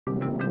HUD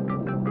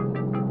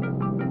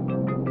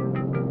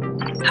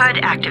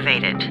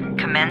activated.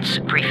 Commence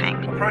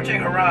briefing.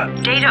 Approaching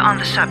Harran. Data on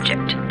the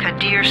subject,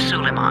 Kadir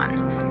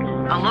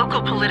Suleiman, a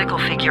local political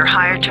figure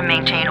hired to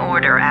maintain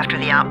order after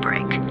the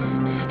outbreak.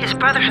 His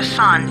brother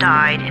Hassan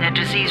died in a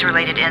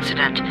disease-related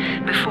incident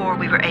before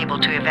we were able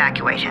to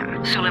evacuate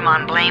him.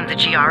 Suleiman blamed the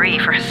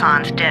GRE for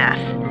Hassan's death.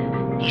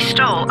 He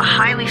stole a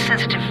highly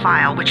sensitive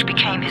file which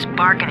became his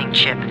bargaining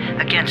chip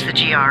against the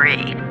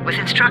GRE, with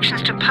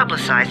instructions to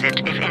publicize it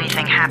if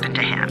anything happened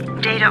to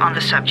him. Data on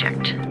the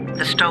subject,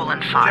 the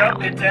stolen file.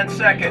 Jump in 10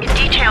 seconds. It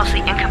details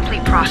the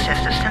incomplete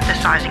process of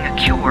synthesizing a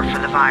cure for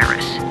the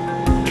virus.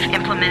 If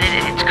implemented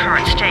in its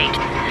current state,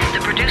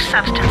 the produced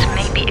substance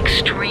may be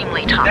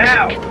extremely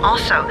toxic. Now.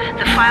 Also,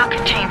 the file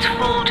contains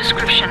full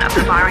description of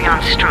the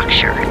virion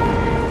structure.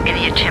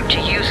 Any attempt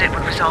to use it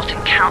would result in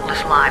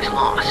countless lives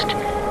lost.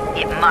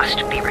 It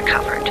must be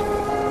recovered.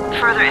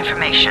 Further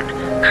information,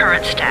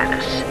 current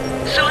status.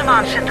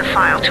 Suleiman sent the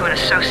file to an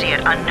associate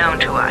unknown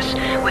to us,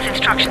 with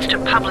instructions to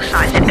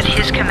publicize it at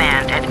his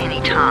command at any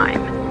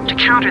time. To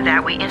counter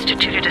that, we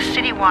instituted a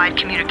citywide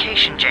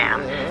communication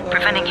jam,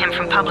 preventing him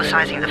from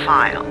publicizing the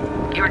file.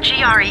 Your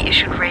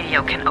GRE-issued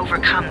radio can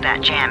overcome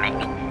that jamming.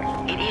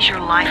 It is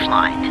your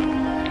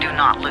lifeline. Do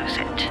not lose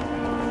it.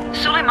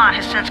 Suleiman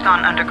has since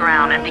gone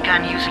underground and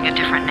begun using a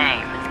different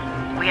name.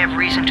 We have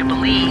reason to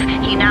believe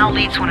he now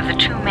leads one of the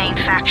two main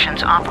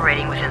factions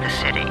operating within the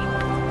city.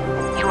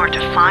 You are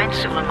to find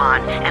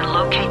Suleiman and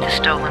locate the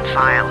stolen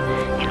file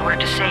in order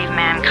to save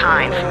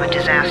mankind from a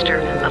disaster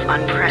of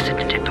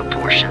unprecedented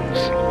proportions.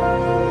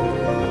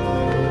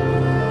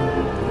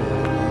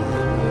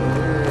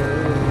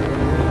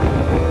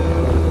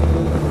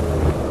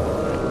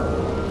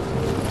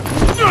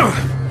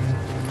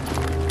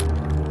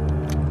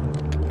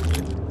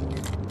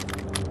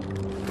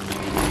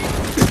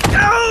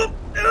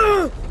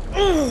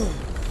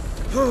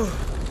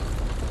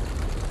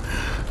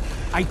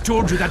 I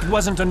told you that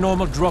wasn't a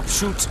normal drop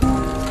shoot.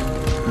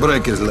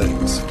 Break his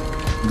legs,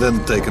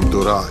 then take him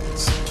to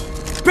rides.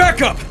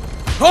 Back up!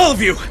 All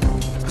of you!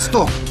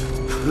 Stop!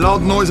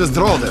 Loud noises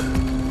draw them.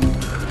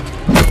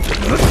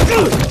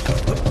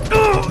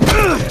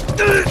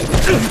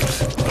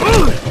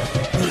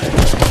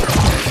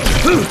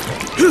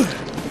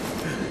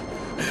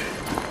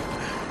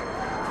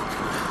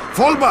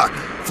 Fall back!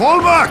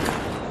 Fall back!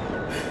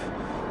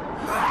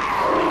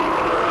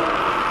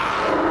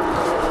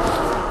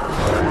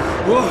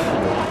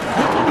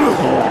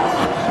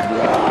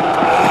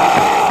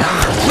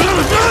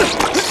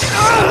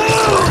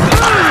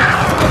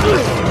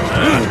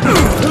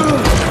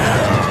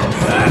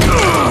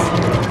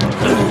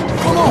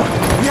 Come on!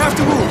 We have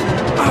to move!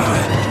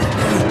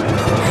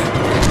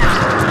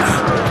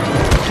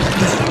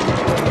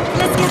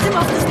 Let's get him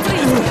off the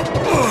street!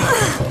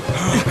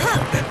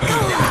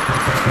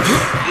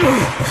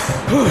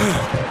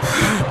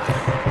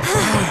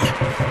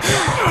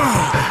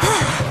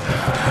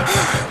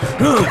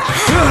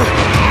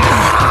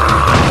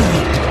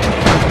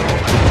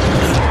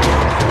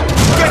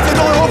 Get the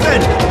door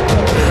open!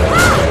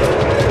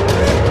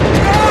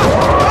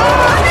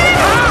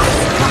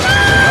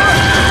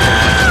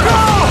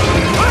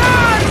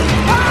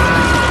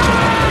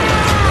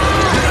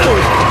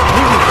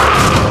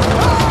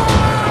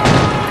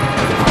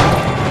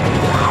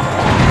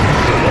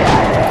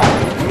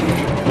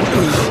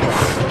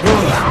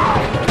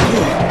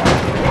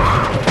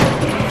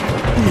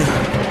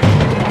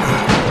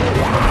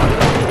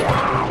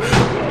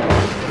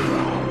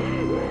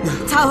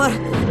 Tower,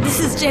 this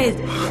is Jade.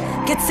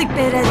 Get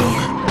sickbay ready.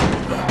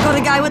 Got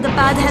a guy with a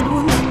bad head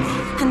wound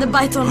and a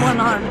bite on one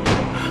arm.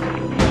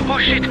 Oh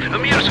shit,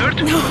 Amir's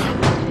hurt? No,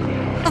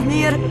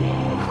 Amir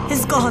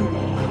is gone.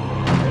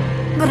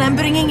 But I'm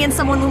bringing in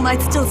someone who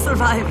might still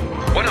survive.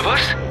 One of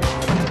us?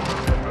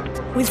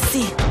 We'll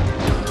see.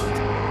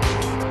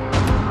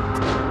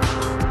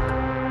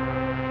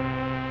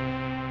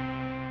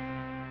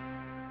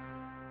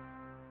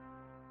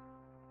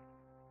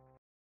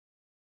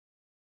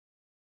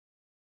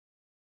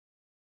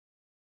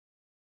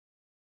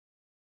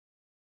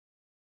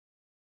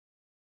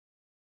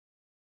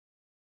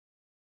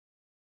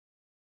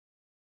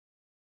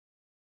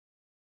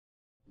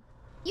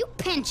 You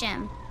pinch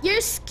him. You're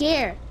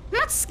scared. I'm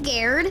not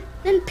scared.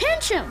 Then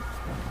pinch him.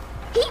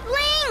 He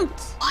blinked!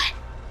 What?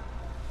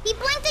 He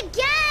blinked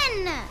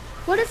again!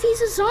 What if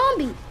he's a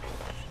zombie?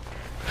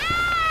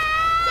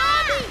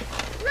 Ah! Zombie!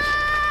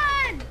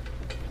 Run!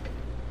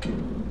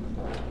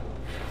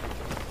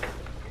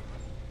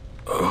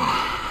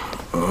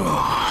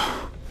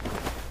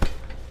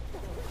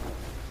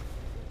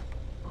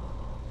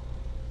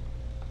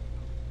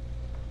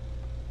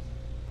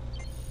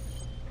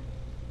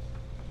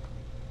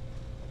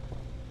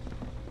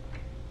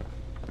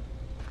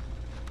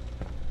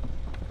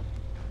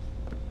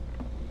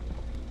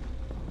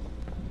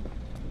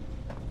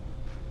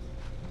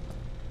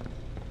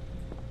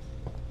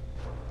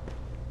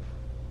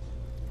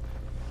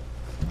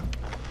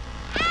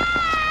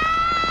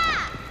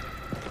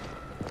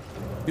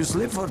 You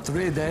sleep for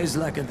 3 days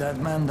like a dead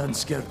man, then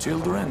scare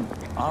children?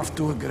 Off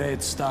to a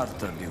great start,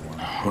 31.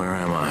 Where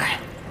am I?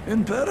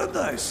 In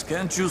paradise,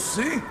 can't you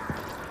see?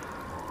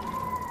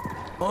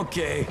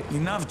 Okay,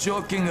 enough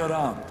joking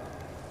around.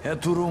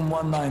 Head to room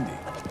 190.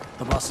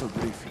 The boss will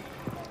brief you.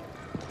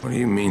 What do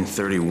you mean,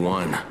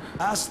 31?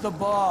 Ask the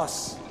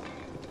boss.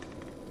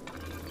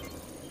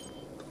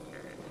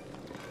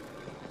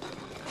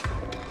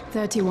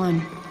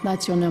 "31.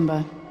 That's your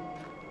number.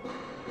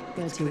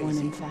 31,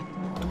 in fact.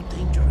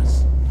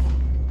 Dangerous.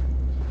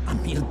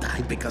 Amir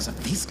died because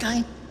of this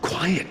guy?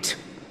 Quiet.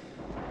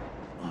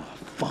 Oh,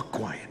 fuck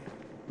quiet.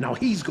 Now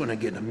he's gonna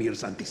get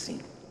Amir's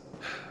anti-scene.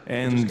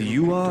 And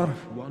you are?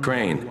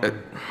 Crane,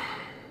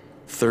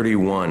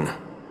 31.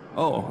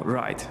 Oh,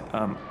 right.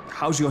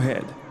 How's your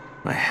head?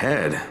 My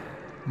head?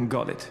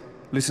 Got it.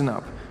 Listen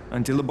up.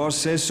 Until the boss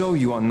says so,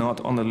 you are not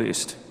on the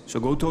list. So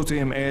go talk to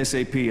him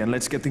ASAP and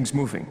let's get things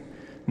moving.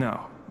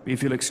 Now,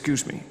 if you'll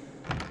excuse me.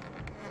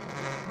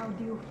 How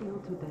do you feel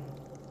today?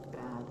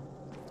 Bad.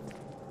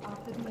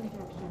 After the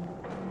injection,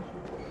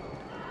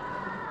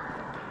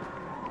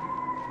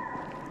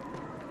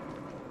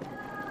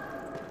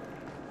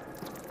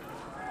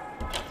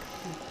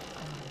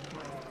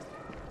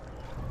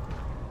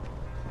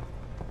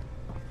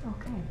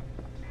 okay.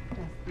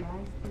 Just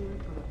lie still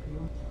for a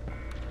few.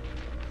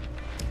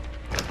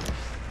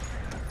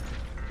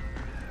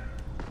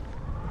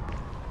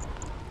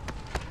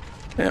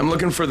 Hey, I'm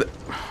looking for the...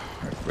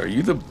 Are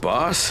you the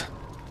boss?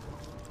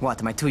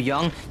 What, am I too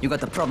young? You got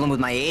the problem with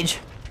my age?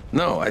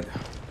 No,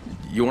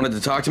 You wanted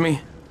to talk to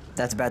me?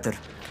 That's better.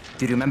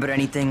 Do you remember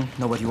anything?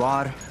 Know what you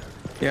are?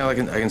 Yeah, I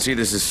can see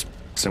this is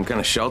some kind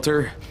of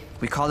shelter.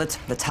 We call it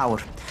the Tower.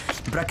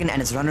 Brecken and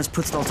his runners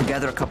put it all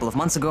together a couple of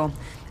months ago,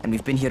 and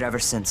we've been here ever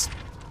since.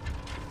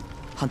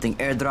 Hunting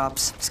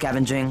airdrops,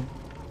 scavenging,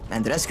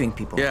 and rescuing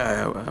people.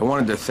 Yeah, I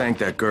wanted to thank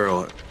that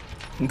girl.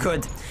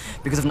 Good,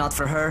 because if not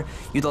for her,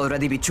 you'd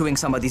already be chewing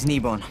somebody's knee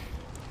bone.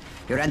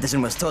 Your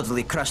Anderson was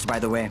totally crushed, by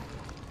the way.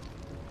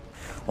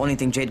 Only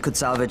thing Jade could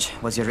salvage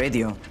was your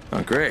radio.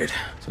 Oh, great.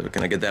 So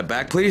can I get that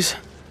back, please?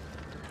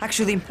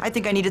 Actually, I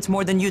think I need it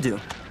more than you do.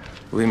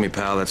 Believe me,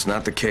 pal, that's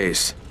not the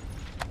case.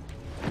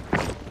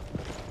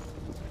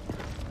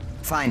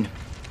 Fine.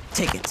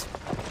 Take it.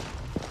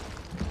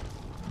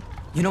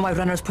 You know why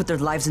runners put their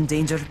lives in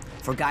danger?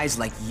 For guys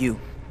like you.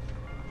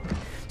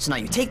 So now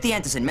you take the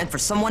Anderson meant for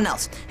someone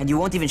else, and you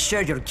won't even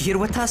share your gear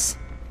with us?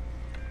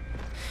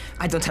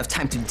 I don't have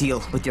time to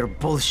deal with your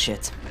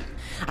bullshit.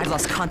 I've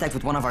lost contact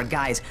with one of our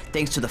guys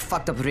thanks to the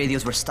fucked up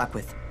radios we're stuck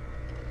with.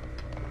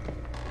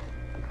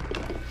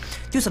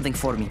 Do something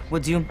for me,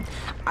 would you?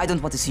 I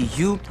don't want to see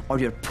you or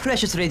your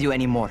precious radio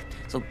anymore,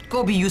 so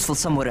go be useful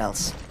somewhere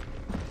else.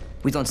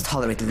 We don't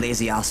tolerate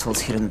lazy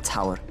assholes here in the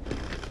Tower.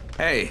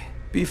 Hey,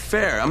 be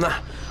fair. I'm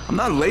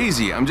not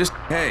lazy. I'm just...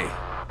 Hey,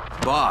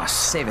 boss.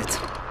 Save it.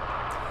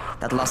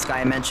 That last guy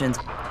I mentioned,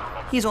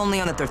 he's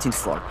only on the 13th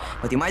floor,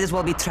 but he might as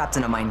well be trapped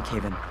in a mine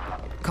cave-in.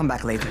 Come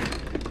back later.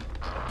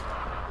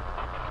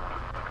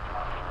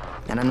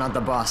 And I'm not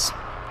the boss.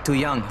 Too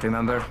young,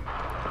 remember?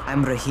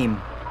 I'm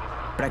Rahim.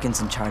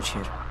 Brecken's in charge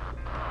here.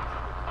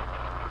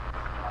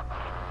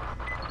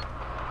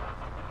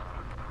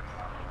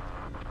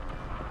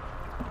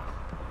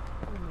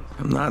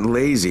 I'm not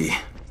lazy,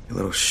 you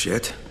little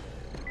shit.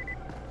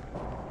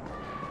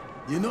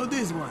 You know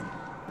this one?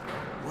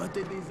 What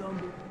did these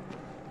zombies...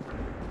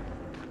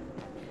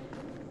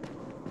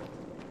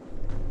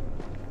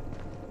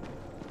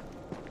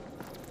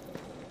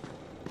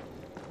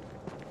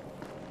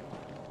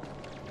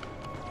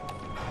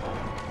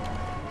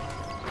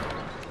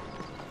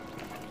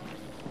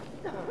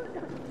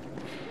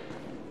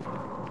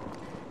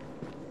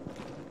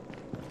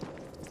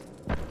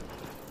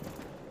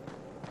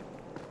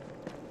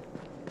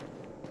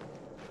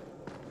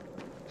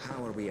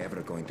 How are we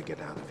ever going to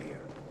get out of here?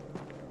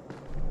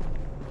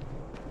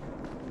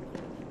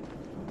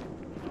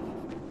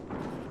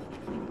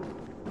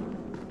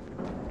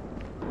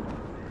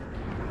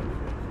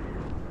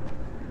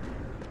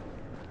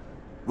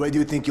 Where do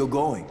you think you're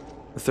going?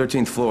 The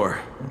 13th floor.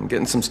 I'm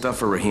getting some stuff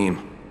for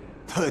Rahim.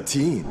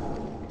 13?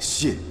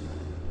 Shit.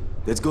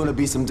 There's gonna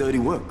be some dirty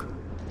work.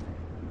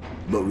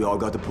 But we all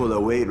got to pull our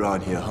weight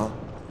around here, huh?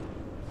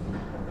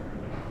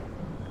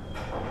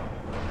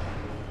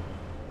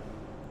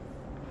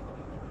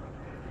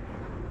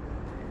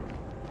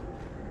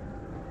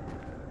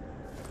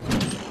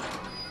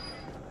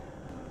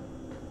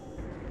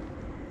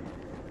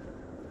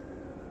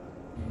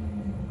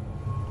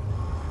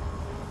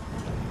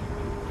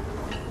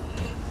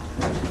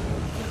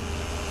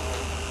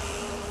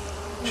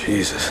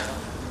 Jesus.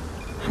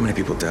 How many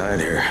people died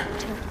here?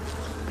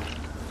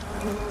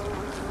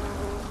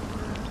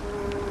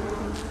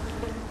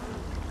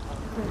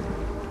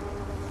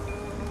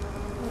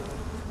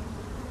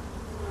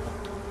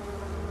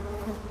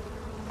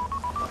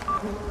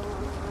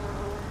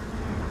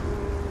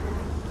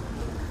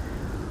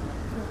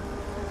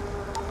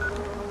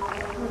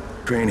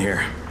 Crane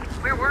here.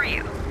 Where were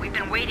you? We've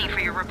been waiting for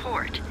your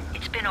report.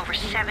 It's been over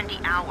 70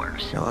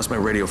 hours. I lost my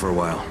radio for a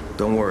while.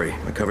 Don't worry,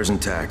 my cover's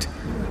intact.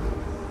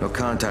 No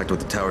contact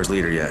with the tower's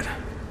leader yet.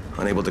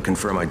 Unable to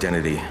confirm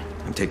identity.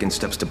 I'm taking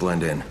steps to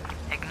blend in.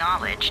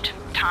 Acknowledged.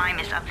 Time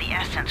is of the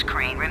essence,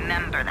 Crane.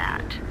 Remember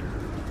that.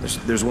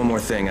 There's one more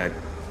thing. I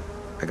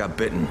got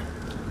bitten.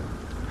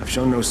 I've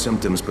shown no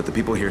symptoms, but the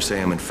people here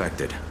say I'm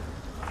infected.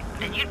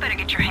 Then you'd better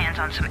get your hands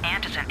on some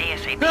antizin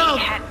ASAP.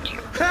 Help!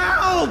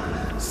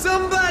 Help!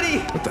 Somebody!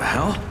 What the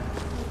hell?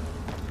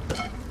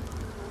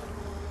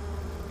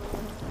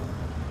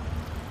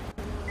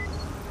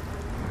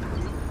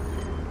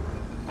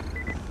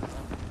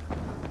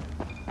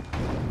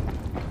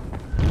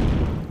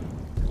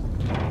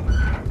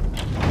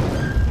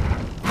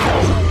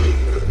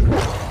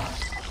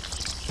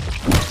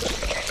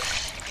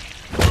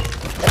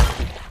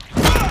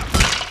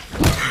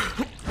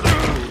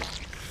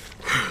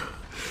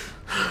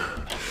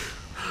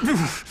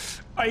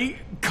 I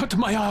cut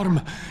my arm,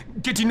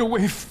 getting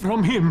away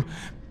from him.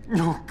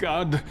 Oh,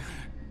 God.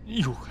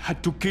 You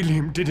had to kill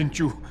him, didn't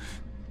you?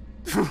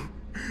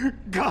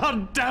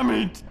 God damn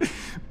it!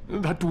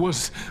 That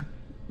was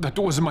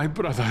my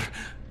brother.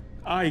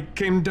 I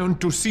came down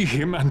to see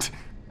him and...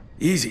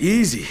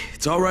 Easy.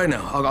 It's all right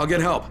now. I'll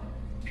get help.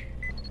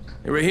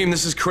 Hey, Rahim,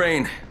 this is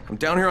Crane. I'm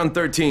down here on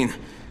 13.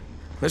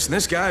 Listen,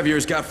 this guy of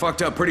yours got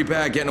fucked up pretty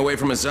bad getting away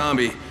from a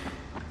zombie.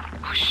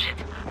 Oh, shit.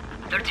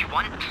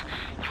 31?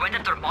 You went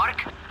after Mark?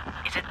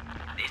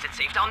 Is it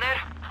safe down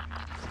there?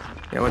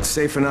 Yeah, well, it's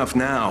safe enough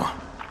now.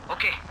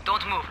 Okay,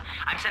 don't move.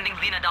 I'm sending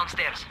Lena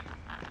downstairs.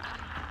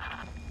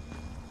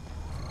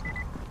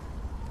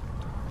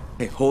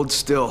 Hey, hold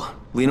still.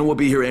 Lena will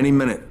be here any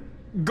minute.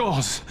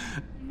 Gauze.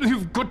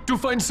 You've got to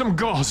find some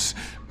gauze.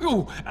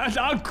 Oh, and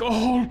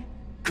alcohol.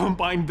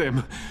 Combine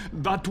them.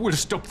 That will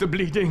stop the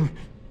bleeding.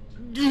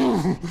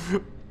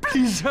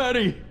 Please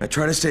hurry. I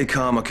try to stay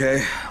calm,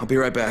 okay? I'll be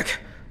right back.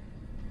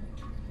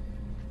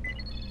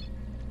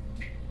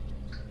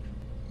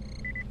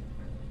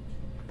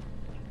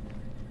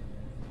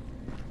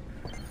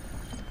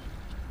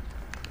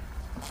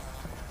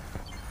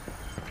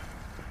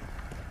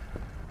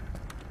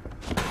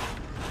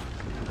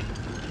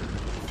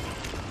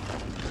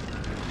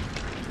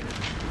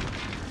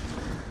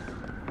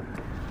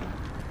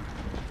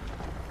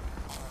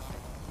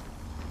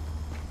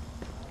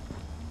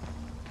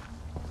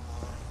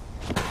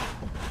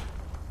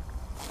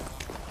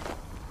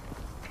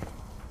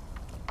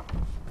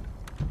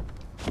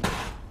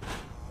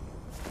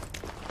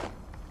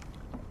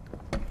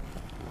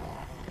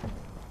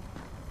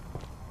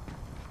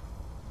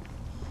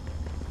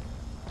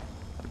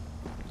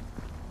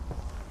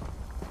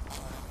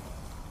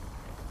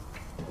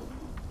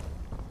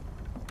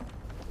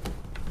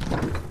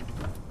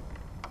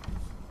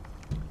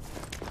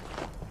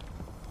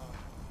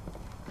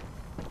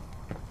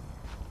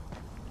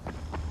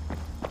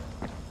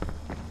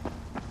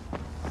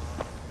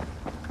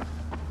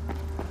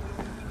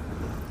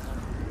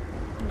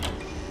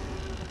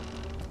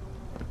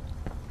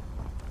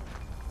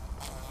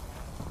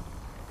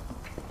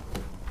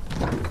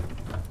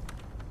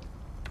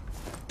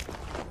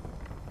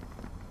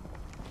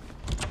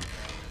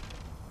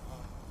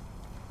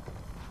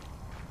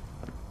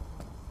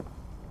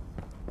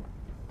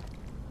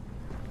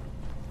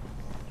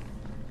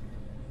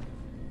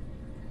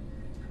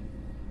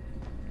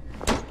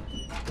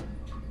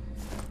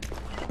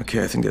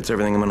 Okay, I think that's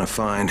everything I'm gonna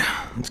find.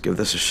 Let's give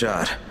this a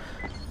shot.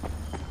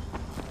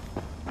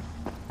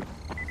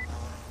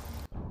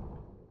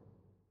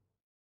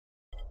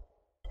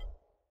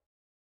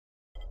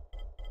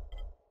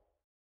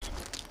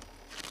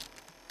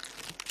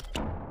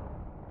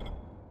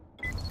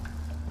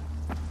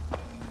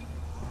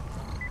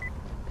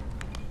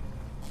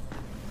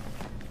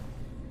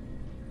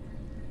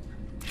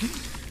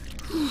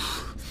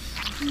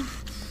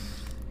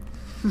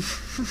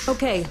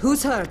 Okay,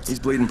 who's hurt? He's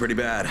bleeding pretty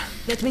bad.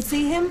 Let me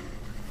see him.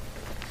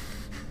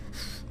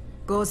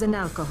 Gauze and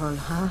alcohol,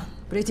 huh?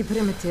 Pretty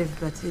primitive,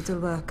 but it'll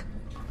work.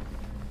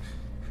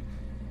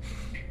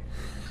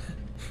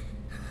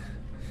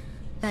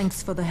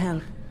 Thanks for the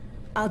help.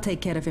 I'll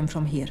take care of him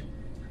from here.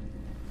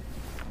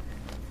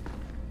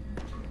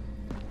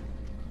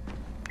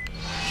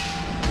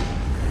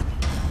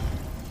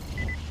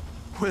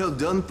 Well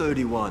done,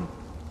 31.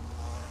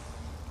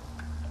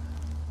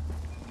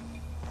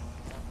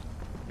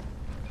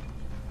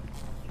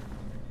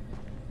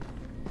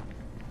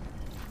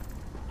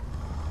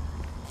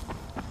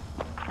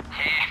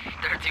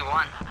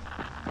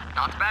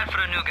 Not bad for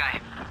a new guy.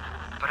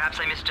 Perhaps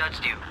I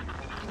misjudged you.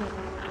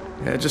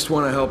 Yeah, I just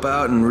want to help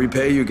out and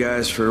repay you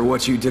guys for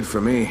what you did for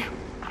me.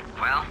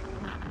 Well,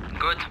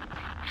 good.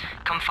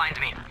 Come find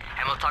me,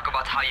 and we'll talk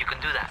about how you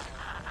can do that.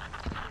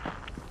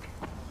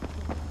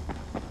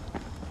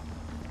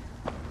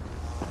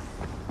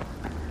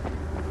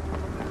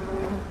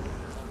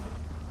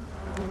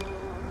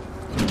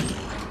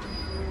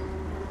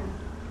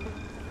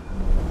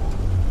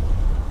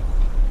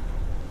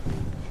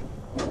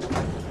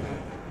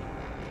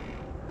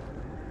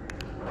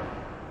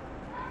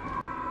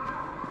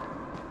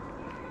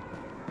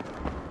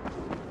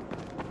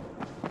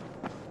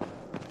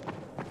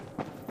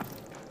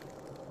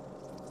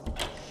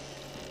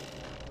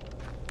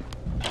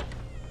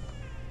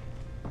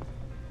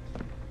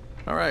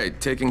 All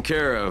right, taken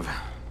care of.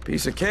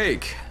 Piece of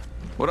cake.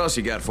 What else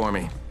you got for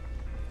me?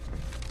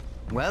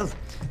 Well,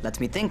 let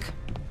me think.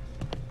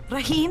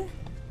 Rahim,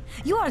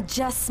 you are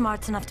just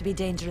smart enough to be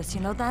dangerous, you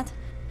know that?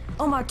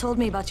 Omar told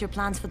me about your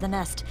plans for the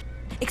nest.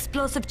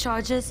 Explosive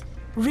charges?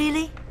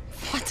 Really?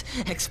 What?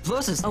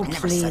 Explosives? Oh, I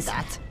never please. said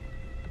that.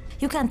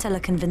 You can't tell a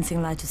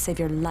convincing lie to save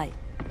your life.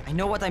 I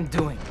know what I'm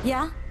doing.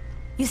 Yeah?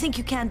 You think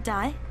you can't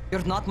die?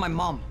 You're not my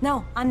mom.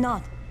 No, I'm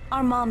not.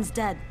 Our mom's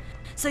dead.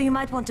 So you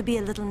might want to be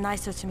a little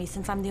nicer to me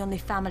since I'm the only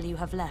family you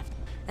have left.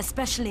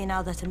 Especially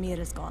now that Amir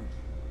is gone.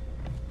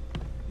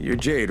 You're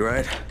Jade,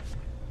 right?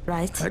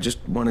 Right. I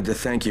just wanted to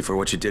thank you for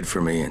what you did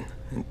for me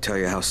and tell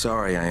you how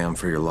sorry I am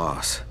for your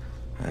loss.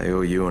 I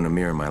owe you and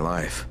Amir my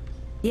life.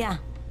 Yeah,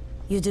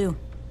 you do.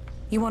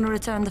 You want to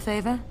return the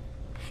favor?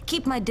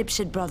 Keep my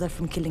dipshit brother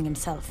from killing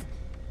himself.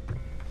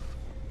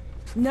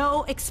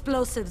 No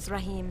explosives,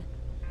 Rahim.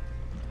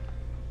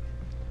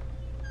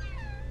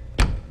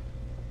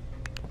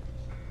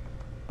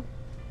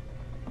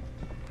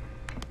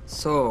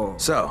 So,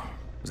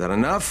 is that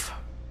enough?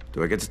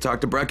 Do I get to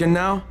talk to Brecken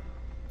now?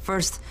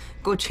 First,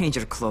 go change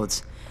your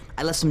clothes.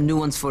 I left some new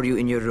ones for you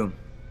in your room.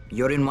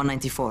 You're in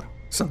 194.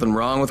 Something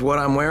wrong with what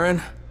I'm wearing?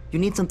 You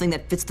need something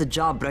that fits the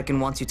job Brecken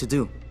wants you to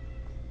do.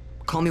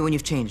 Call me when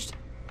you've changed.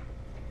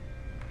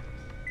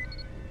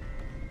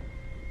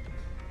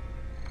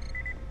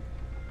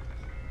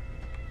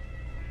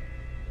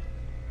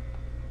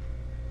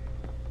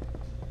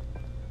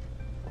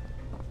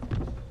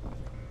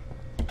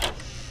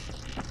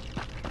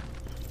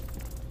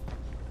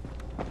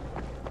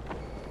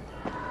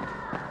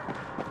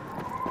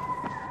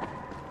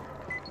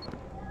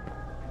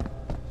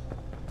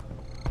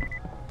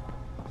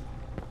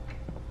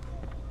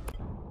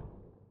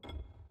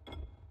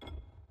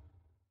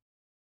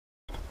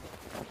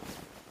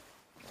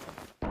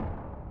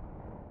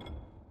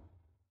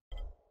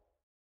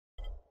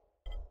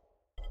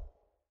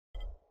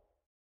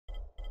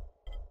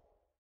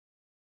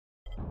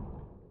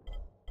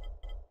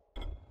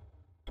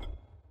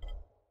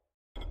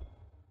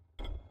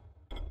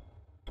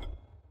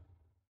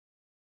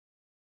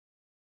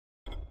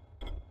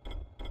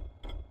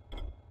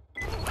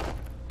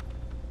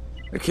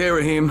 Okay,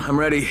 Rahim, I'm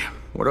ready.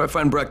 Where do I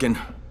find Brecken?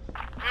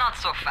 Not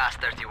so fast,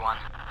 31.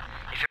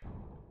 If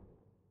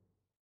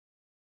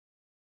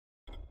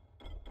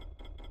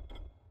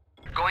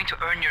you're going to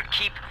earn your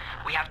keep,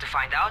 we have to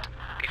find out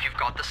if you've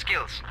got the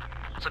skills.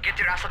 So get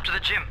your ass up to the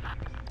gym.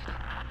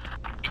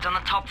 It's on the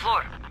top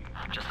floor.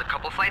 Just a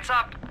couple flights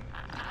up.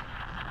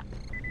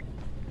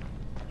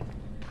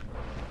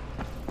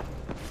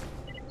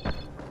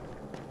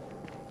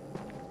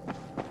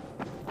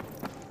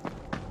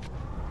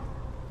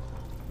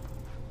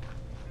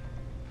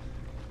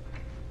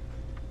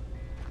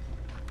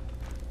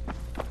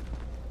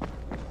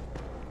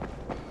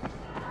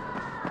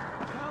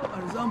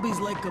 Zombies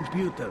like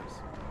computers.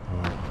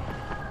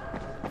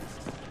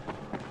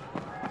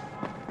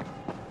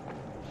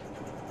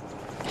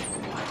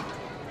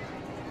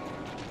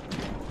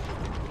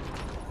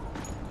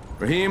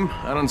 Rahim,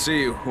 I don't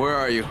see you. Where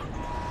are you?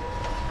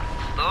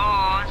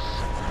 Those.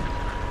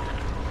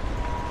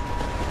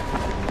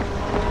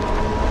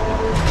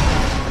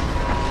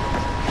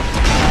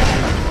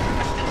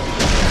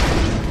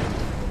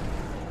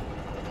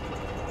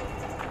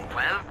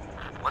 Well,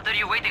 what are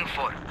you waiting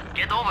for?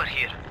 Get over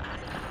here.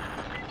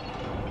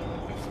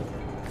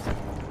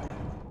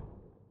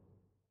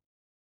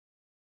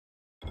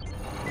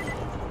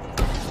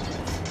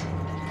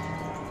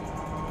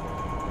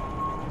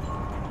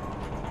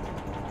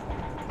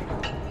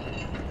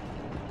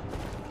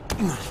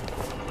 You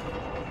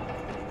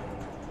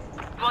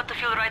want to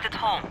feel right at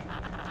home?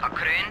 A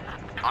crane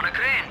on a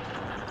crane.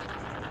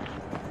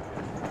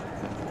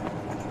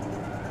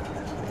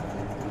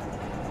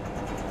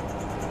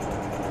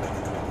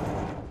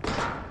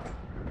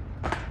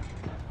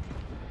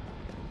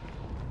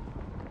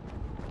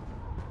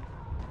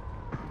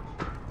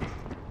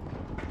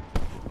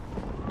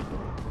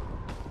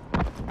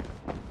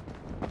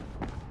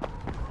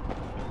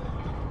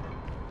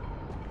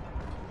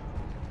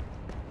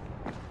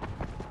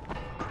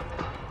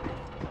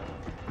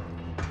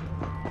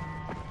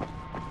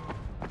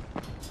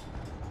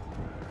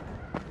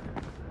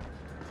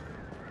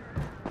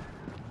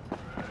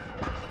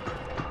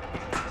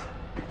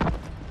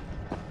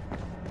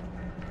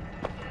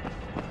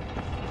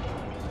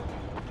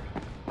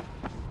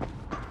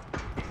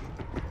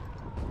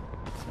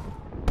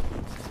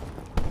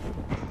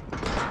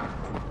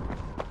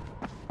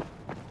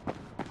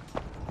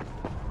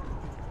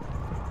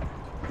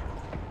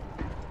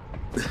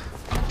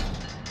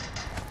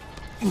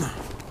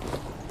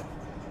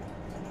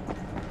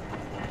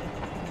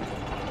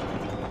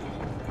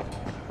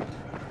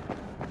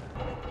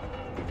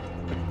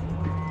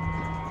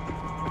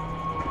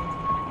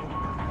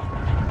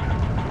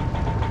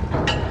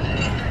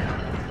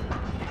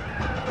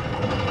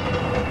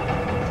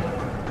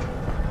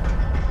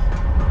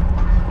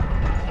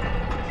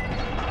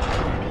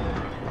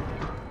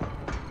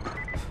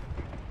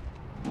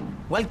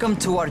 Welcome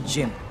to our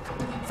gym.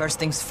 First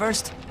things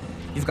first,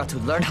 You've got to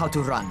learn how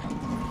to run.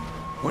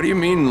 What do you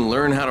mean,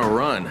 learn how to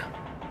run?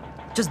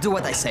 Just do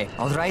what I say,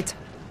 all right?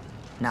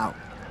 Now,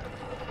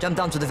 jump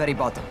down to the very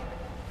bottom.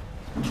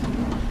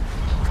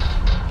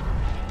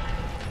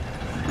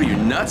 Are you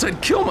nuts?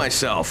 I'd kill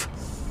myself.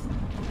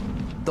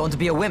 Don't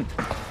be a wimp.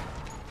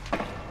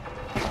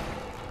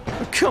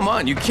 Come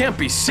on, you can't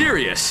be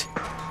serious.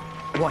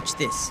 Watch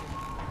this.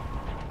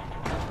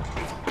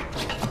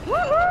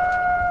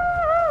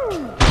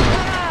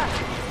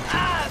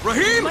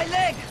 Rahim! My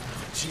leg!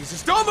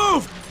 Jesus, don't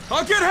move!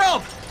 I'll get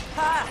help!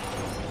 Ha!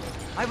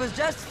 I was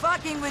just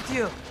fucking with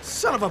you.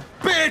 Son of a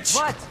bitch!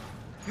 What?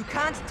 You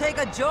can't take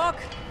a joke?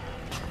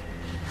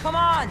 Come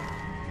on!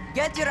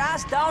 Get your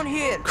ass down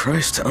here!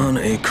 Christ on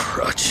a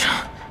crutch.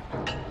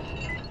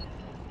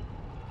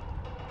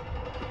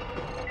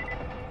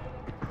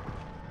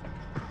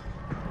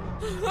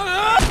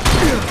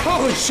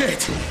 Holy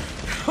shit!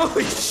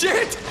 Holy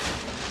shit!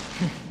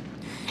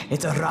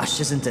 It's a rush,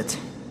 isn't it?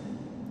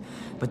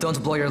 But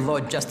don't blow your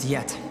load just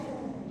yet.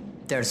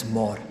 There's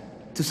more.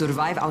 To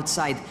survive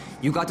outside,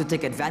 you got to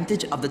take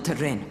advantage of the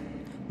terrain.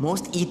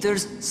 Most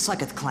eaters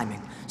suck at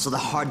climbing, so the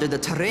harder the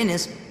terrain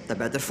is, the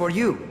better for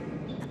you.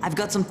 I've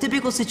got some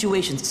typical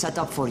situations set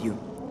up for you.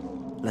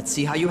 Let's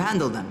see how you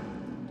handle them.